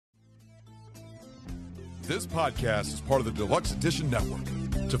This podcast is part of the Deluxe Edition Network.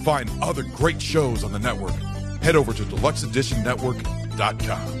 To find other great shows on the network, head over to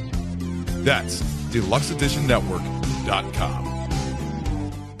deluxeeditionnetwork.com. That's deluxeeditionnetwork.com.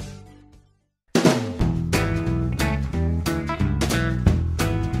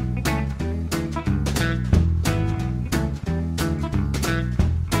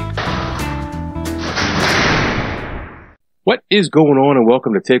 What is going on, and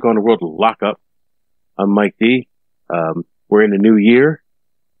welcome to Take on the World Lockup. I'm Mike D. We're in the new year,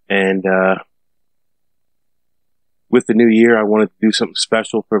 and with the new year, I wanted to do something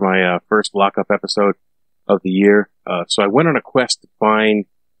special for my first lockup episode of the year. So I went on a quest to find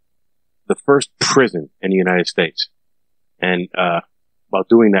the first prison in the United States. And while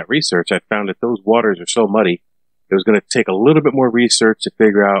doing that research, I found that those waters are so muddy, it was going to take a little bit more research to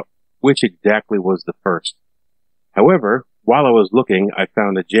figure out which exactly was the first. However, while I was looking, I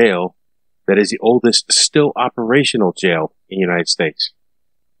found a jail that is the oldest still operational jail in the United States.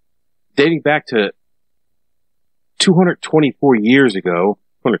 Dating back to 224 years ago,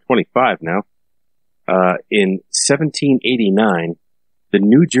 225 now, in 1789, the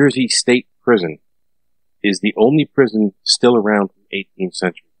New Jersey State Prison is the only prison still around from the 18th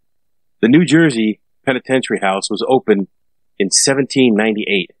century. The New Jersey Penitentiary House was opened in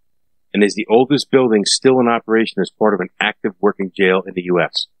 1798 and is the oldest building still in operation as part of an active working jail in the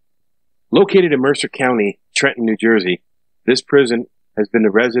U.S. Located in Mercer County, Trenton, New Jersey, this prison has been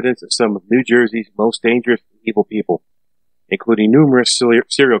the residence of some of New Jersey's most dangerous and evil people, including numerous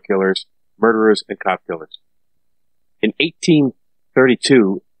serial killers, murderers, and cop killers. In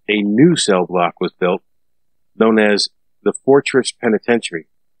 1832, a new cell block was built, known as the Fortress Penitentiary,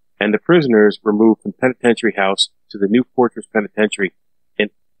 and the prisoners were moved from Penitentiary House to the new Fortress Penitentiary in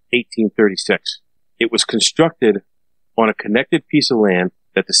 1836. It was constructed on a connected piece of land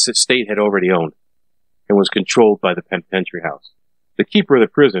that the state had already owned and was controlled by the Penitentiary House. The keeper of the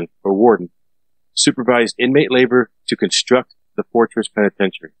prison, or warden, supervised inmate labor to construct the Fortress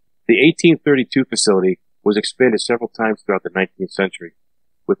Penitentiary. The 1832 facility was expanded several times throughout the 19th century,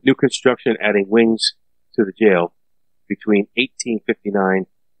 with new construction adding wings to the jail between 1859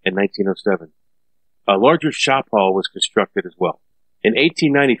 and 1907. A larger shop hall was constructed as well. In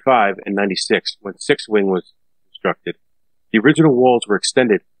 1895 and 96, when Sixth Wing was constructed, the original walls were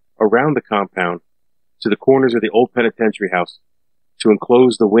extended around the compound to the corners of the old penitentiary house to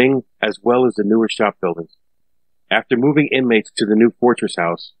enclose the wing as well as the newer shop buildings. After moving inmates to the new Fortress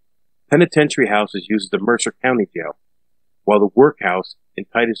House, Penitentiary House is used as the Mercer County Jail, while the workhouse in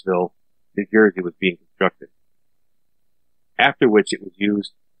Titusville, New Jersey was being constructed, after which it was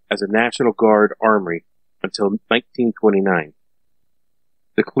used as a National Guard armory until 1929.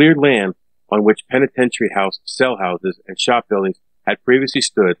 The cleared land on which Penitentiary House cell houses and shop buildings had previously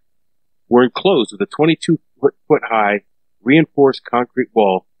stood were enclosed with a 22-foot high reinforced concrete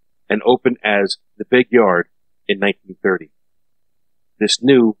wall and opened as the Big Yard in 1930. This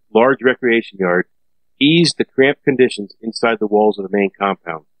new, large recreation yard eased the cramped conditions inside the walls of the main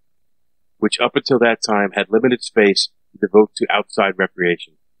compound, which up until that time had limited space to devote to outside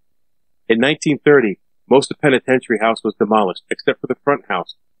recreation. In 1930, most of Penitentiary House was demolished, except for the front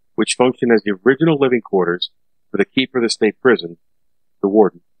house, which functioned as the original living quarters for the keeper of the state prison, the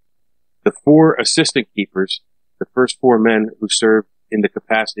warden. The four assistant keepers, the first four men who served in the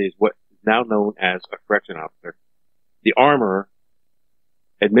capacity as what is now known as a correction officer, the armorer,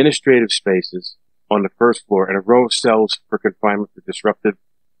 administrative spaces on the first floor, and a row of cells for confinement for disruptive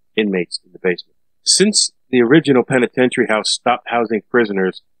inmates in the basement. Since the original Penitentiary House stopped housing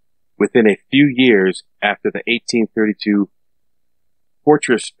prisoners within a few years after the 1832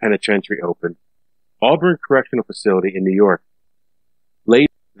 Fortress Penitentiary opened, Auburn Correctional Facility in New York,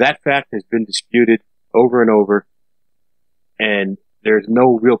 that fact has been disputed over and over, and there's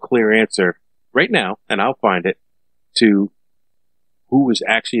no real clear answer right now, and I'll find it, to who was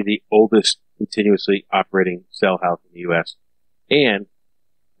actually the oldest continuously operating cell house in the U.S. and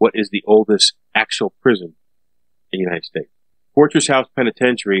what is the oldest actual prison in the United States. Fortress House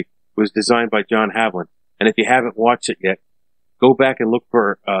Penitentiary was designed by John Havlin, and if you haven't watched it yet, go back and look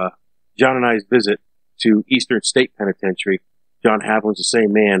for John and I's visit to Eastern State Penitentiary. John Havlin's the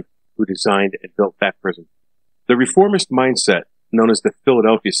same man who designed and built that prison. The reformist mindset, known as the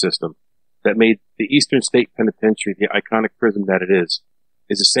Philadelphia system, that made the Eastern State Penitentiary the iconic prison that it is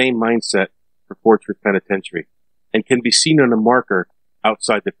the same mindset for Fortress Penitentiary and can be seen on a marker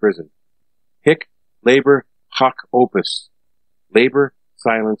outside the prison. Hic, labor, hoc opus. Labor,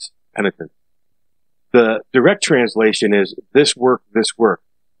 silence, penitent. The direct translation is this work,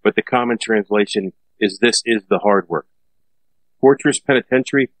 but the common translation is this is the hard work. Fortress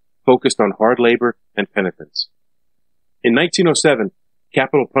Penitentiary focused on hard labor and penitence. In 1907,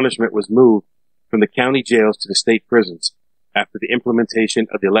 capital punishment was moved from the county jails to the state prisons after the implementation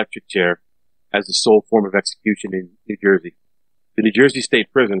of the electric chair as the sole form of execution in New Jersey. The New Jersey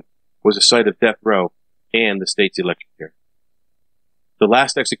State Prison was a site of death row and the state's electric chair. The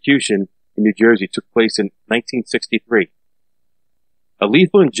last execution in New Jersey took place in 1963. A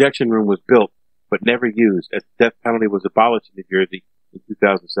lethal injection room was built but never used as the death penalty was abolished in New Jersey in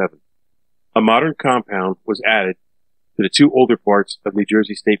 2007. A modern compound was added to the two older parts of New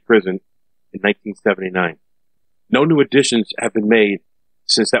Jersey State Prison in 1979. No new additions have been made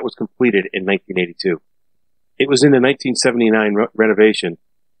since that was completed in 1982. It was in the 1979 renovation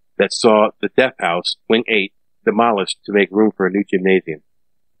that saw the Death House, Wing 8, demolished to make room for a new gymnasium.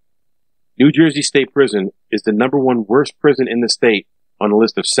 New Jersey State Prison is the number one worst prison in the state on a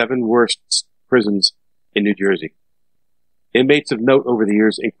list of 7 worst prisons in New Jersey. Inmates of note over the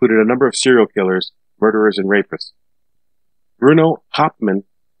years included a number of serial killers, murderers, and rapists. Bruno Hauptmann,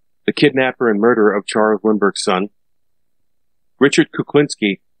 the kidnapper and murderer of Charles Lindbergh's son. Richard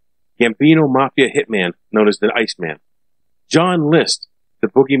Kuklinski, Gambino Mafia hitman known as the Iceman. John List, the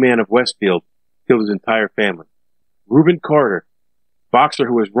boogeyman of Westfield, killed his entire family. Reuben Carter, boxer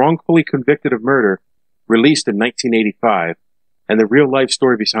who was wrongfully convicted of murder, released in 1985, and the real-life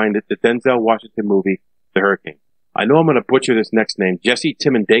story behind it, the Denzel Washington movie, The Hurricane. I know I'm going to butcher this next name. Jesse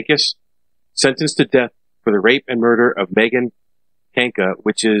Timendakis, sentenced to death for the rape and murder of Megan Kanka,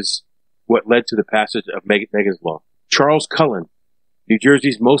 which is what led to the passage of Megan's Law. Charles Cullen, New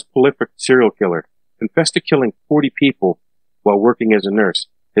Jersey's most prolific serial killer, confessed to killing 40 people while working as a nurse.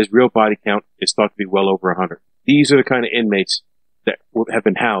 His real body count is thought to be well over 100. These are the kind of inmates that have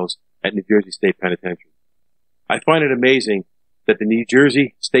been housed at New Jersey State Penitentiary. I find it amazing that the New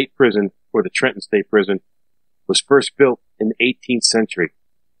Jersey State Prison, or the Trenton State Prison, was first built in the 18th century,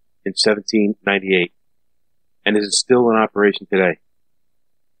 in 1798, and is still in operation today.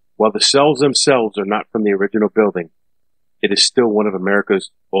 While the cells themselves are not from the original building, it is still one of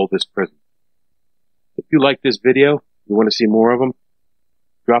America's oldest prisons. If you like this video, you want to see more of them,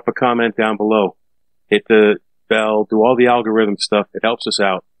 drop a comment down below. Hit the bell, do all the algorithm stuff. It helps us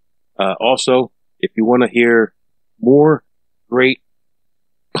out. Also, if you want to hear more great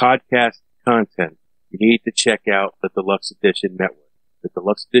podcast content, you need to check out the Deluxe Edition Network. The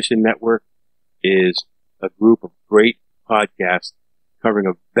Deluxe Edition Network is a group of great podcasts covering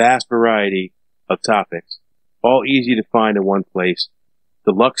a vast variety of topics, all easy to find in one place,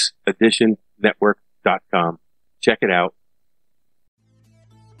 deluxeeditionnetwork.com. Check it out.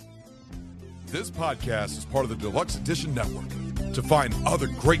 This podcast is part of the Deluxe Edition Network. To find other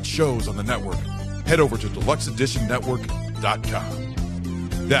great shows on the network, head over to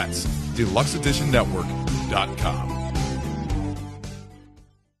deluxeeditionnetwork.com. That's deluxeeditionnetwork.com.